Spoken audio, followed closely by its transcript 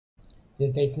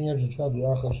This day 312, the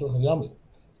Aruch Shulchan Yomi.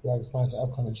 We are responsible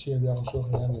to upcoming Shir, the Aruch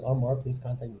Shulchan Yomi, or more. Please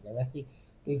contact me directly.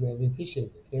 We greatly appreciate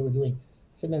it. Today we're doing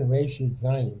Siman Reish Yud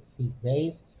Zayin, Sif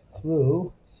Beis,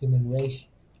 through Siman Reish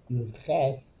Yud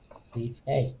Ches, Sif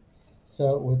Hey.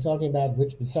 So we're talking about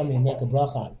which somebody make a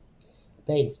bracha on.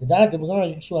 Beis. Without the Gemara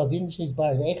Yeshua Vimshis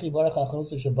Bar, the Eichli Baruch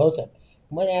HaChosur Shabosem.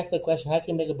 I'm going to ask the question: how can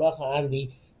you make a bracha on the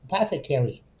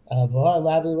apothecary?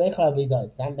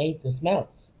 It's not made to smell.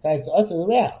 It's also the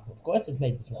reach. Of course, it's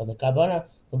made to smell. The kavanah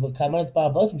is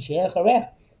ba'abosem she'erech harech.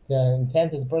 The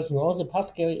intent of the person who owns the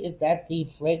apothecary is that the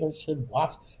fragrance should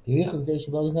waft. The riches they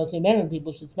should always know men, and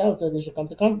people should smell it, so they should come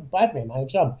buy from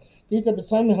him. These are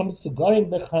besoimim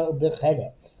hamisugarim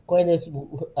b'cheder. According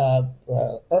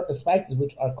to spices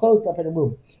which are closed up in a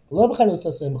room, not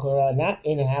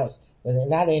in a house,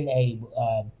 not in a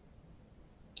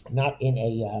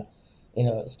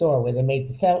store where they're made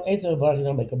to sell. Answer bargain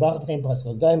don't make a bracha between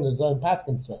possible doim the doim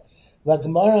paskin sweat. But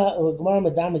Gemara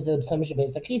Madam is the Psamish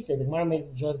Beis Akisa. The Gemara makes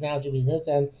the draws analogy with this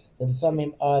and the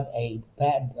Psamim of a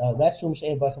restroom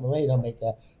shein bracha malay don't make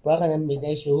a bracha and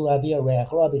midei shehu lavir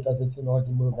reachra because it's in order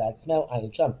to move that smell.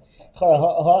 Ayin sham.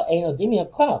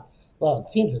 Well, it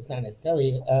seems it's not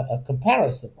necessarily a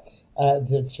comparison.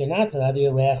 The shenat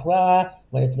lavir reachra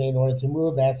when it's made in order to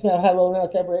move that smell. Hello, now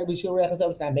separate. We should reach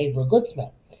it's not made for a good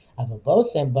smell. But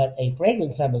a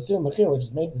fragrance which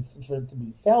is made to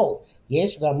be sold.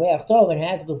 Yesh gam reach tov and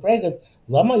has good fragrance.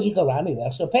 Lama yikarami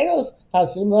reach shaperos. How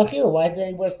soon lachil? Why is it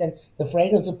any worse than the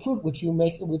fragrance of fruit which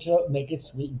make it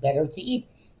sweet, better to eat?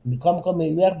 Well,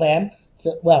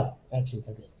 actually it's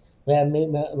like this. Why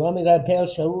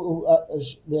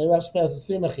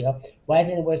is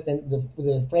it any worse than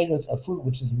the fragrance of fruit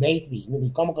which is made to be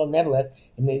eaten? Nevertheless,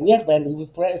 it may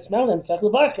smell them. You have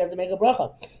to make a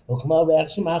bracha.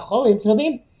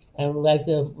 And like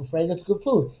the fragrance of good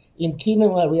food. In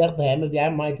Kimen La Riach Behem, if you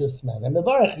have mind to smell them,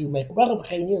 you make a bracha.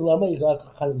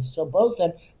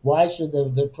 Why should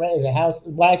the house?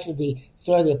 Why should the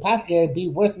store of the apothecary be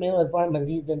worse environment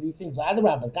than these things? On the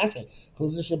contrary,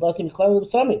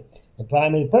 the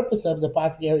primary purpose of the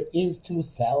apothecary is to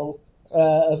sell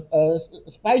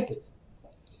spices.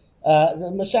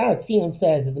 The Mashar Tzion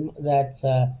says that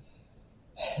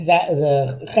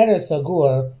the Cheder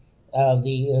Sagur,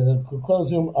 the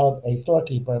closed room of a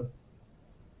storekeeper,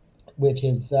 which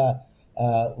is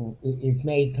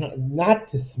made not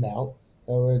to smell.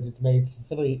 In other words, it's made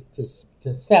specifically to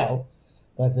sell.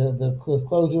 But the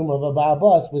closed room of a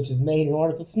Baal which is made in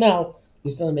order to smell,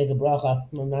 you still make a bracha.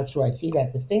 I'm not sure I see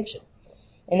that distinction.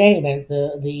 In any event,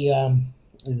 the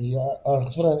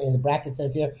in the bracket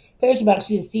says here, here's you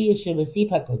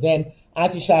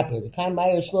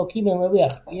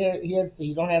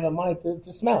don't have a mind to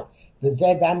smell. In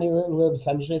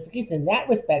that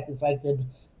respect, it's like the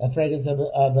fragrance of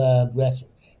a restroom.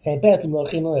 And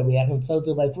so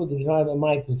too by food if you don't have a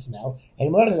mind to smell. And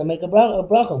in order to make a bracha,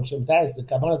 the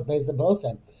kavanas based on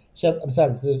bosem. I'm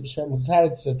sorry, the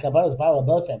kavanas bala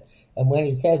bosem. And when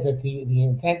he says that the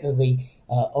intent of the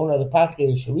owner of the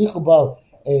apothecary sherichubo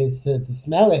is to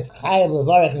smell it, chayav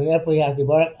levarich, and therefore you have to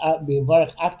be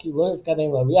varich afki lo niskaven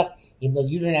lariach, even though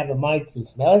you didn't have a mind to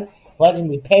smell it. But in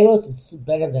repayros, it's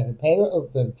better than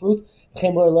fruit.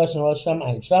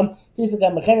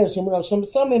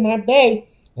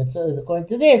 And so, according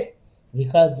to this,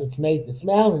 because it's made to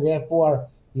smell, and therefore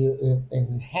it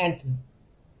enhances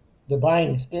the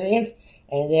buying experience,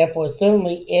 and therefore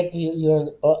certainly if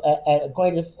you're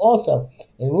according to this also,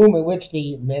 in a room in which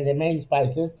there are many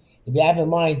spices, if you have in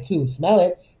mind to smell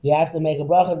it, you have to make a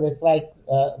bracha that's like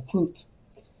fruit.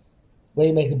 Where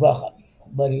you make the bracha.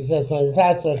 But he says, but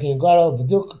that's not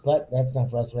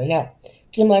for us right now.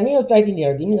 If you're going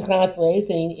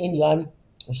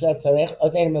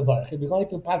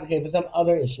to apothecary for some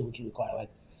other issue which you require, like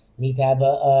you need to have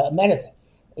a medicine,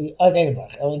 you have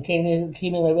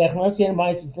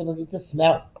mind specifically to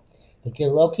smell. If you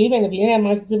didn't have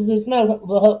mind specifically to smell,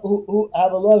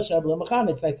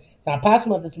 it's like it's not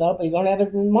possible to smell, but you don't have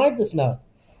it in mind to smell it.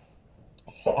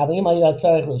 You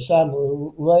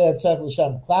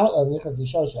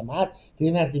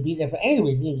didn't have to be there for any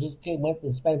reason. You just went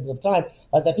to spend a bit of time.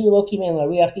 Even if you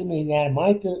didn't have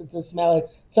mind to smell it,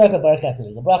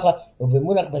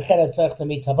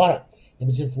 if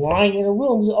it's just lying in a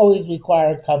room, you always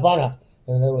require kavana.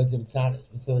 In other words, if it's not a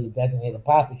specifically designated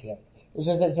apothecary. It's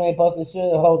just that many posting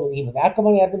hold that even without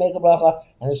kavana you have to make a bracha,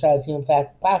 and the Shara in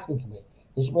fact passes me.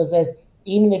 The Shara says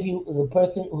even if the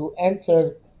person who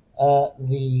entered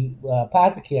the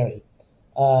apothecary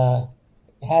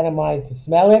had a mind to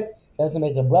smell it, doesn't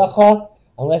make a bracha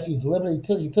unless you deliberately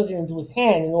took it into his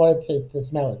hand in order to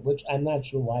smell it, which I'm not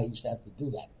sure why you should have to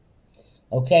do that.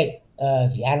 Okay,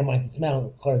 If he had in mind the smell,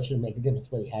 of course, it shouldn't make a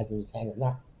difference whether he has it in his hand or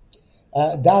not.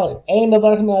 Dalit. Ein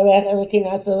mevarchim al reach elokin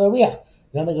asa al reach.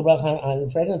 You don't make a bracha on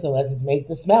fragrance unless it's made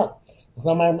to smell.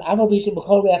 כלומר, אף על פי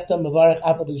שבכל ריח טוב מברך,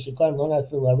 אף על פי שקודם לא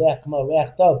נעשו לריח כמו ריח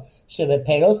טוב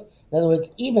שבפירוס. In other words,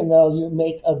 even though you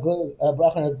make a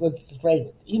bracha on a good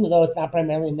fragrance, even though it's not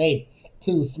primarily made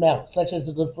to smell, such as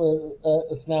the good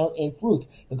smell in fruit,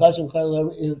 because in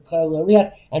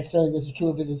riach, and certainly this is true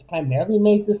if it is primarily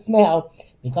made to smell.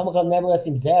 If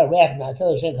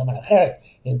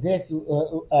this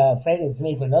fragrance is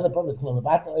made for another purpose,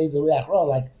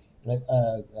 like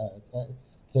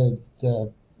to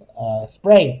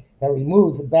spray that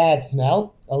removes a bad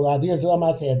smell, or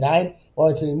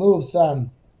to remove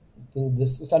something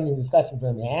disgusting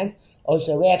from your hands, or that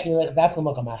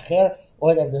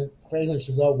the fragrance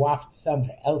should go waft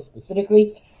somewhere else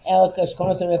specifically, or that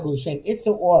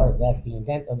the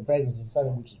intent of the fragrance is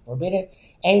something which is forbidden.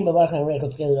 Don't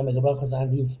make a brachas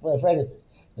on these fragrances.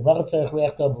 The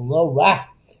bracha below ra.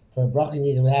 For a bracha, you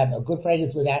need to have a good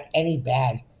fragrance without any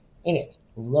bad in it,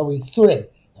 without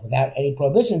any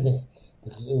prohibitions in it.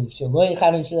 And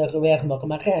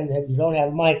that you don't have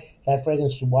in mind that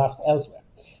fragrance should waft elsewhere.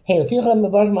 Hey, if you don't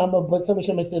make a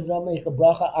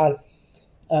bracha on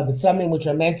but something which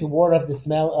are meant to ward off the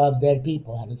smell of dead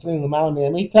people. Which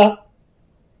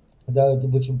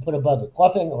you put above the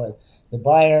coffin or the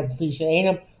buyer,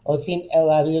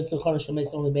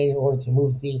 only made in order to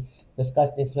remove the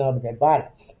disgusting smell of a dead body.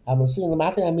 But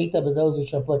those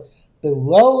which are put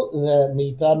below the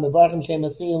mita, and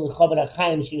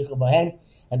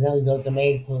then those are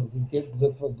made to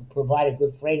provide a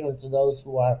good fragrance to those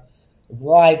who are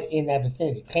alive in that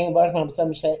vicinity. You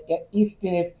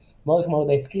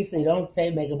don't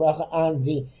say make a bracha on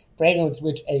the fragrance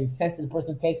which a sensitive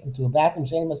person takes into a bathroom.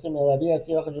 It's only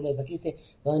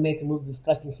made to remove the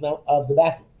disgusting smell of the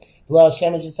bathroom. But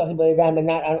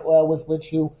not on oil with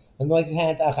which you anoint your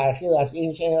hands. It's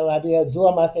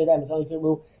only to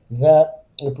remove the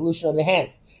pollution of the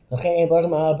hands. So you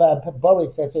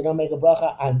don't make a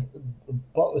bracha on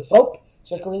soap,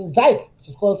 which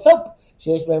is called soap.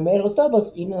 Even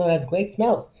though it has great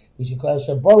smells. We should call it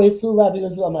Shaboris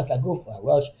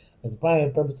Rosh, because the primary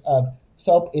purpose of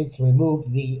soap is to remove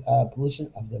the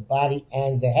pollution of the body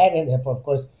and the head, and therefore, of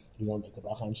course, you don't make a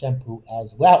bracha on shampoo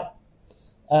as well.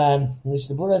 Which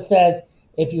the Buddha says,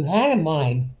 if you had in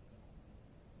mind,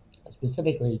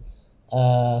 specifically,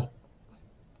 Shatzina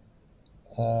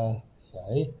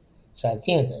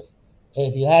says,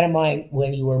 if you had in mind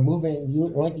when you were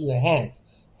anointing your hands,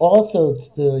 also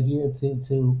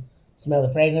to smell the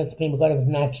fragrance, Prima Gautam is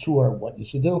not sure what you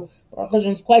should do. Or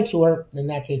Chazon is quite sure, in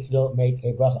that case you don't make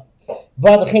a bracha.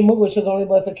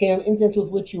 Incense with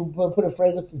which you put a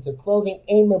fragrance into clothing,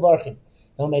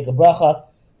 don't make a bracha.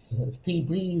 Tea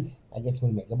breeze, I guess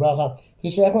we'll make a bracha.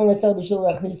 Because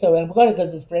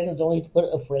this fragrance is only to put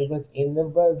a fragrance in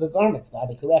the garments.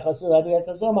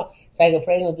 It's like a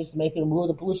fragrance which is made to remove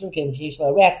the pollution. It's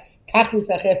a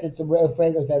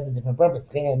fragrance has a different purpose.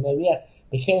 So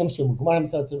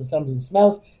to somebody who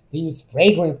smells these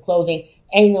fragrant clothing,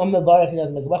 he doesn't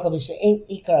make a bracha.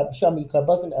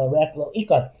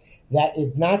 That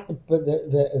is not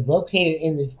the located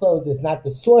in these clothes is not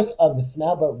the source of the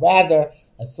smell, but rather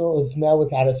a smell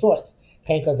without a source.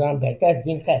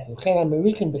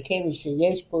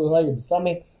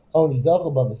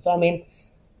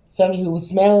 Somebody who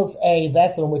smells a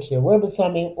vessel in which there were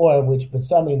besamim, or which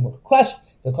besamim were crushed,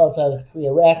 because of the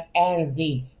clear rech, and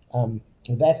the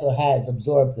vessel has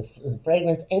absorbed the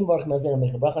fragrance. In Baruch Mazir,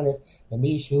 make a bracha on this. The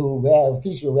mishu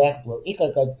rech lo ikar,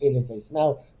 because it is a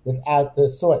smell without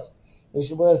the source.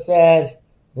 Mishabura says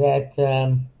that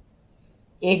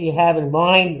if you have in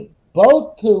mind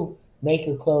both to make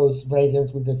your clothes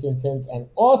fragrance with this incense and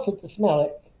also to smell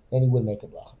it, then you would make a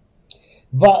bracha.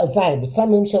 Va'azayim,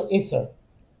 besamim shel iser,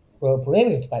 for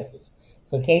prohibited spices.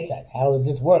 So Ketzad, how does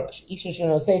this work?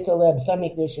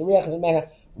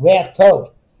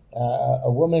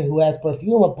 A woman who has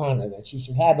perfume upon her, that she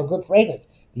should have a good fragrance.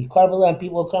 And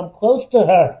people will come close to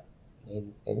her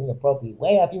in an inappropriate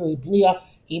way. I feel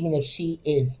even if she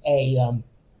is a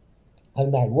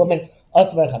unmarried woman.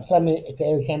 Also, can't make a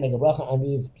bracha on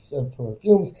these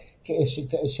perfumes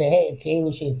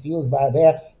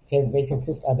because they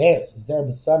consist of airs. They're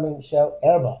besamim shel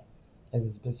erva, and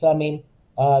it's besamim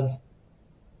of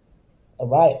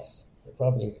Arias,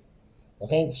 appropriate.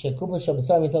 Therefore,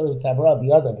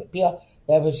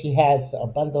 she has a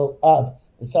bundle of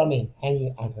besamim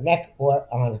hanging on her neck, or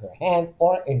on her hand,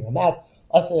 or in her mouth.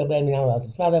 Also, you're not allowed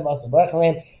to smell them. Also,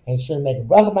 and you shouldn't make a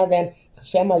bracha on them.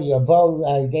 Because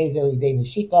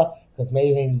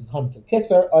maybe then you come to kiss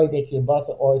her, or they kill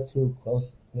basa, or to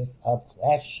close darkness of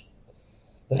flesh.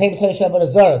 So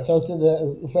to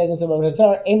the fragrance of Avodah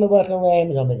Zarah, aim the we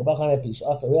don't make a bracha on it,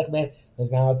 also recommend, because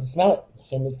now to smell it.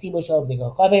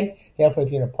 Therefore,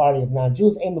 if you're in a party of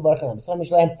non-Jews, aim the bracha on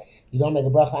the you don't make a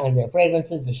bracha on their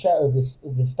fragrances. The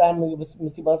stam we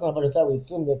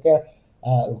assume that they're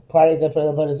parties are for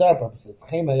the Avodah Zarah purposes.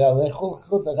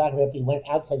 If you went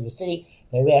outside your city,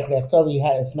 you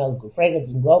had a smell of good fragrance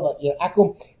in Rova,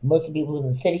 most of the people live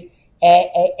in the city.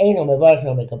 Ain't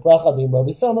make a bracha being where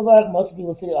we saw most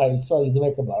people say, "Are you saw you do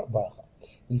make a bracha?"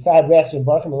 Beside reach and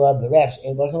bracha love the reach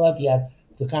and bracha love you have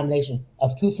the combination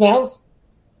of two smells,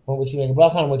 one which you make a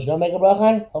bracha on, which you don't make a bracha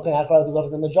on. Okay, I probably go for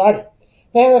the majority.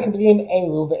 We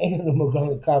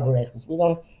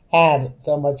don't have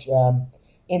so much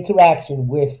interaction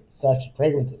with such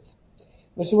fragrances.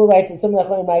 Mishnah writes, some of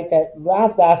the Chachamim write that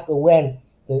lav dafka when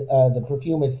the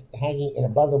perfume is hanging in a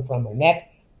bundle from her neck.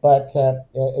 But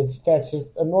that's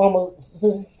just a normal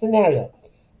scenario.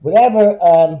 Whatever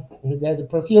the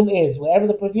perfume is, wherever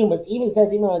the perfume is, even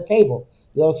on the table,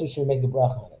 you also should make the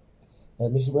bracha on it.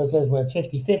 Mishnah says when it's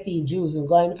 50-50, Jews and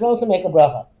Goyim, you can also make a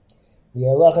bracha. The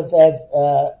halacha says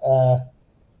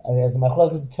there's a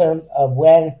machlokas in terms of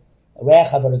when a reach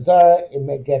avodah zarah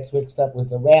it gets mixed up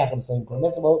with a reach of something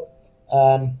permissible.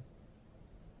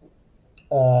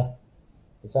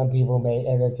 Some people may,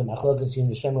 and it's a machlokas between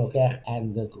the Shem Rokech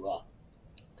and the Torah.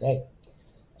 Okay.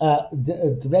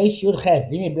 The Reish Yud Ches,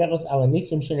 Dini Brachos Al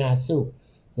Nisim Shenasu,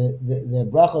 the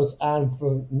brachos on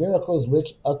for miracles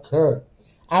which occur.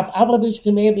 Even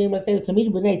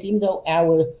though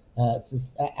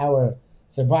our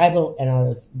survival and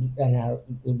our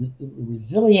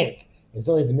resilience is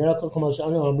always a miracle. I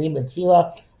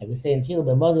can say in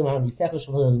Tefillah,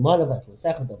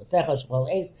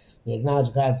 we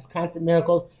acknowledge God's constant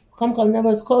miracles.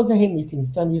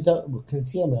 These are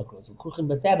concealed miracles,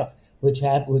 which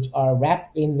are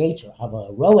wrapped in nature. Have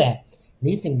a roa.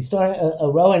 A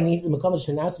roa needs but some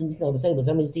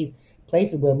of these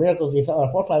places where miracles we felt our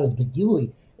forefathers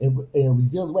begilui in a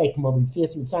revealed way. Come over, we see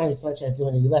some signs such as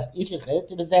when you left Egypt. We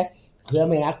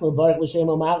make a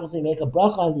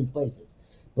bracha on these places.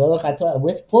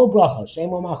 With full bracha, Shem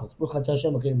Malchus, Baruch Atah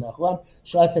Hashem Elokeinu melech haolam,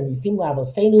 Shas and Nisim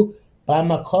La'avoseinu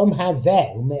b'makom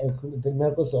hazeh, the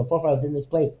miracles of our forefathers in this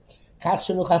place. Kach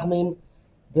shenu chachamim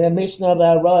b'mishnah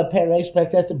b'roa pereish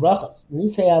pertes the brachos.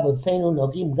 Nisei Avoseinu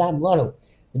nogim gam lanu.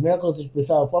 The miracles which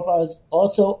befell our forefathers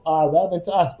also are relevant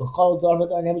to us. B'chol dor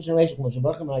v'dor in every generation. K'mo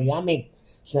shebarachim al yamim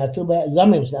shnasu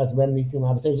b'yamim shnasu b'nisim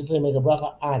Avoseinu. Just like make a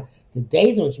bracha on the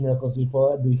days in which miracles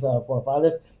befell our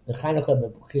forefathers. The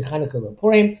Chanukah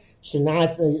Purim,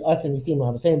 Shanas us and Nisim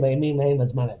Avoseinu by Yemim Mehem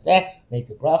Azman Hazeh, make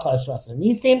the bracha Shas and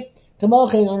Nisim.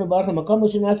 Kamochein on the bracha Makom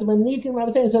Shanas by Nisim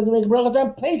Avoseinu, so to make brachas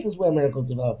on places where miracles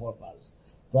develop forefathers.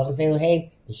 Brachas Elohim,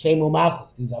 the Shemu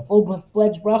Malchus. These are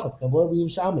full-fledged brachas. Kavod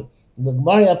B'Yushalmi. In the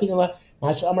Gemara, Afilma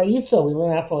Masha Amar Yisro, we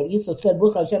learn after what Yisro said.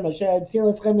 Baruch Hashem Asher Tzil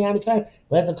Eschem Yamitzrayim.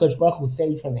 Bless the Kodesh Baruch Hu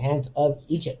saved you from the hands of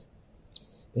Egypt.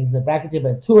 Brings the bracket of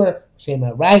a tour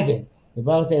Shema Raivin. The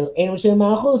Bible says, there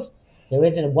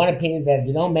isn't one opinion that if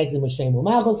you don't make them a Shem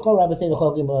Malchus, all the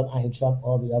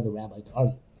other rabbis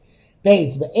argue.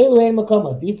 Base, but these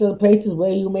are the places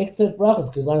where you make such brachas.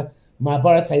 If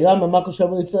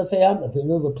we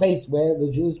knew the place where the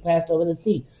Jews passed over the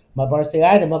sea, the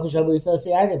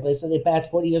place where they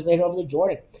passed 40 years later over the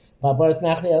Jordan.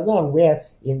 Where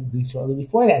shortly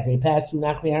before that they passed through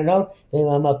Nachli Arnon,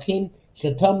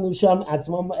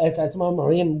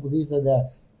 these are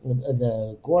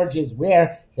the gorges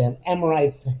where the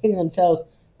Amorites hid themselves.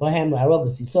 But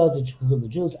the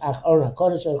Jews,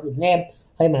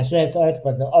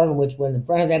 but the Aron which went in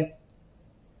front of them,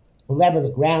 level the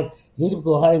ground, and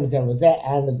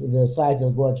the sides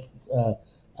of the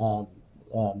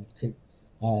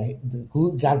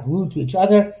gorge got glued to each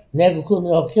other.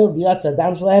 Killed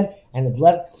and the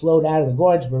blood flowed out of the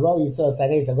gorge. You saw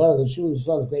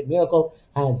the great miracle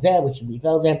which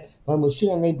befell them. And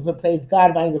they praised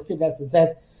God. That's what it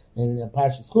says in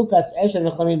Parshas Chukas.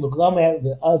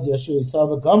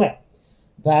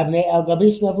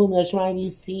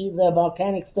 You see the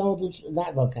volcanic stones, which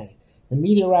not volcanic, the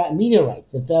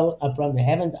meteorites that fell from the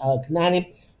heavens. Kananim,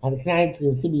 on the Kananim to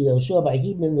the city of Yoshua by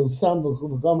Hebron, Lusam,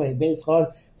 Gomer, Beis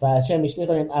Chor, Vashem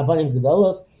Mishlichim, Avonim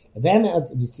Gedolos.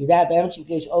 You see that, you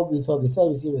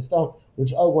see the stone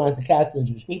which Og wanted to cast on the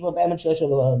Jewish people.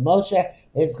 Moshe,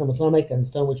 and the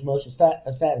stone which Moshe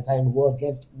sat in time of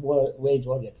wage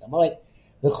war against Amalek.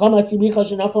 The Chomas Yericho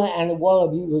Shenafla, and the wall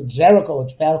of Jericho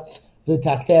which fell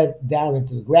down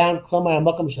into the ground. Klomar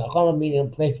Amokim Shachoma, meaning a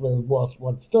place where the walls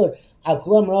once stood. Al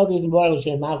Klomar, all these in Baruch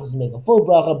Hashem Malchus make a full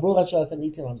bracha. Baruch Hashem and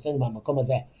Nitim Avoseinu Makom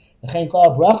Hazeh.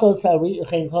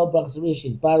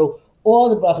 All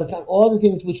the brachas and all the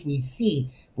things which we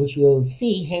see, which we'll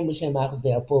see,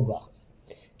 they are full brachas.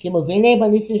 Some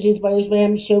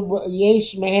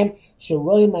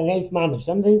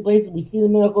places we see the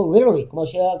miracle literally, as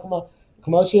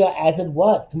it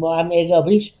was,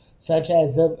 such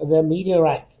as the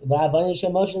meteorites,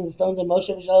 the stones of Moshe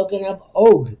of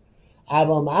Og.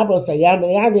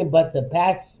 But the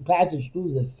passage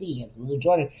through the sea and through the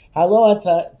Jordan,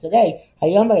 today,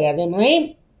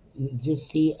 you just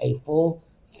see a full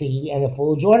sea and a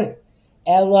full Jordan.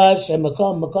 Which is in a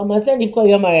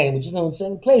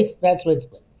certain place, that's where it's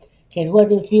split.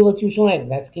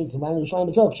 That's the case around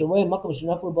Yerushalayim.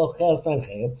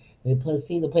 We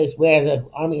see the place where the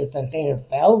army of Sancheir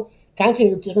fell. We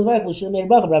should have made a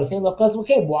bracha. Rabbi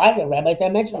saying, why? The rabbis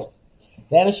have mentioned this.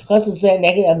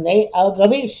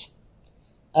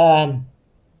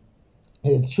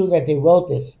 It's true that they wrote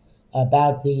this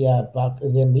about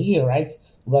the meteorites.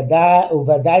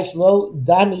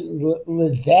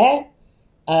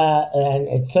 And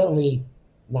it's certainly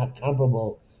not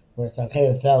comparable where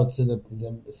Sancheir fell to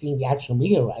seeing the actual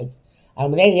meteorites. Why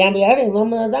is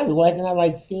it not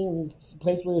like seeing this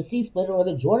place where the sea split or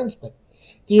the Jordan split?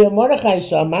 You're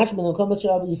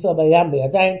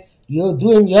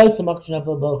doing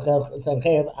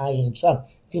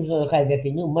seems that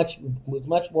they knew with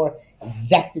much more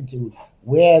exactitude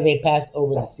where they passed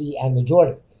over the sea and the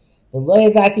Jordan. I don't know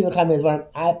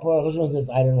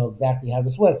exactly how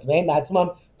this works.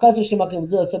 Because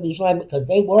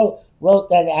they wrote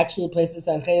that actually the place of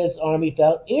Sancheir's army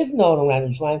fell is known around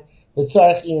Yerushalayim, but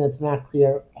it's not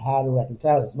clear how to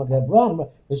reconcile this. The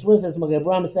Shmuel says,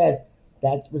 Avraham says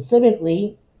that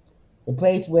specifically the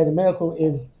place where the miracle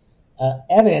is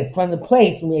evident from the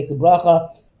place we make the bracha,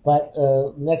 but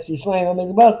next to Yerushalayim don't make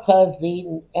the bracha because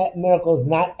the miracle is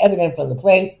not evident from the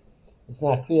place. It's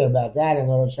not clear about that, and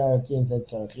Lord Sharatim said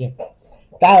Sarachim.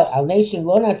 Our nation,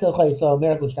 Lord saw a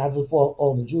miracle which not before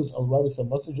all the Jews, all the so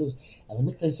most of the Jews, and the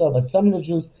mixed saw, but some of the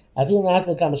Jews, I feel now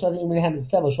the Kamashati, even have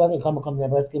several Shwatim come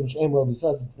nevertheless give which aim will be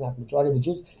so it's not the majority of the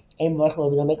Jews, aim we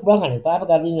don't make a bracha on it. If I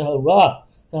forgot in hurrah,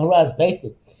 so hurrah is based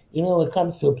it. Even when it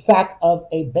comes to a psak of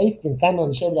a bastin,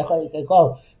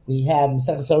 we have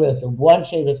so one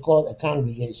shave is called a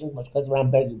congregation, which goes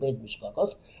around Berg Beis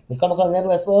Mishkakos.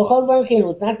 Nevertheless,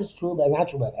 it's not just true, but not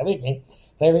true about everything.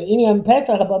 When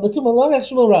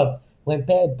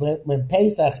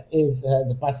Pesach is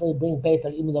the possibility of bringing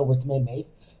Pesach, even though we're to make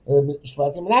mace,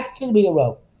 Shvatim, not going to be a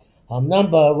row.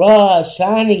 Number Rosh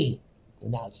Shani.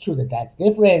 Now it's true that that's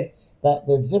different, but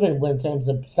it's different in terms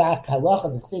of Psak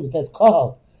Halacha. The Chsiv, it says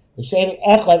Kohol. The Shevet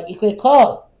Echad Ikre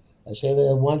Kohol.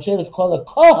 One Shevet is called a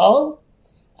Kohol,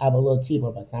 Abalo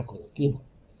Tzibur, but it's not called a Tzibur.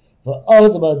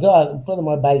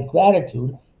 Furthermore, by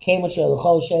gratitude, came with the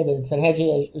whole Shevet,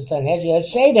 Sanhedria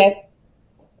Shevet.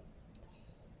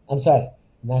 I'm sorry,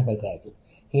 not by gratitude.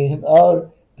 He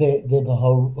owed the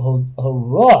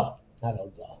Horah, not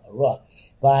Horah.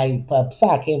 By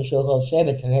Psak came with the whole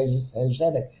Shevet, Sanhedria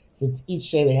Shevet. Since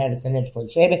each Shevet had a Sanhedria for the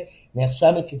Shevet,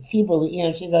 Nechshami Kitzibur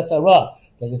Li'in Shigas Horah.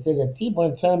 They consider Tzibur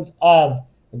in terms of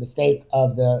the mistake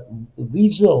of the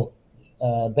regional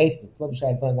basement.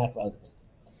 Not for other things.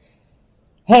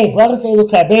 Hey, brachas elu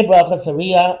karbe brachas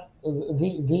haria.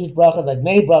 These brachas, like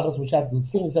many brachas, which have to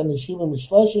sing some yeshiva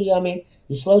mishloshim yamin,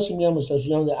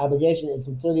 the obligation is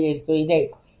from 30 days, 30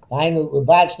 days.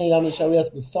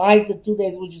 Besides the 2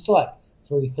 days which you saw it,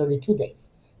 it's really 32 days.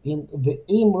 You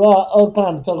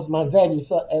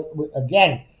saw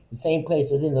again the same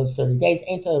place within those 30 days.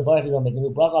 Ain't so baruch you don't make a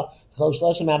new bracha.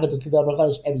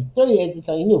 Every 30 days is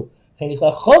something new.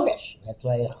 That's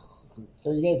why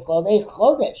 30 days is called a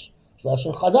chodesh.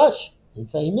 Lashon Chadash.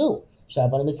 It's something new.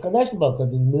 Shabbat is Chadash because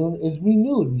the moon is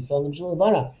renewed. We saw them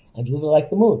Shalabana, and Jews are like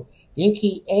the moon.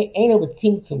 Yinki ain't over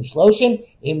Tzimtzum Shloshim,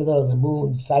 even though the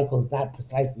moon cycle is not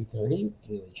precisely 30, it's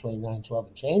really 29, 12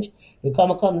 and change.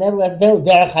 Nevertheless,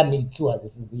 Derech HaMitzvah.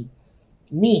 This is the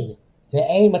mean. The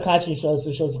aim Machachin shows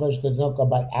Chodesh does not go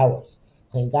by hours.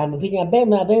 So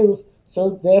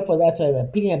therefore, that's why by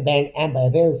Pidyon Ben and by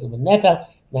Avelus of a Nefel,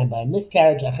 then by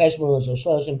miscarriage, Acheshmon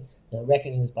Shloshim. The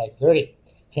reckoning is by 30.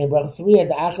 Came brachas Suriyah,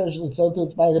 the Achash, so too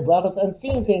it's by the brachas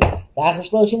unseen thing. The Achash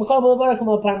Shloshim Chol B'Levarach,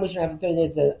 upon which after 30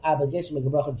 days the obligation to make a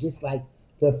bracha just like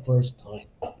the first time.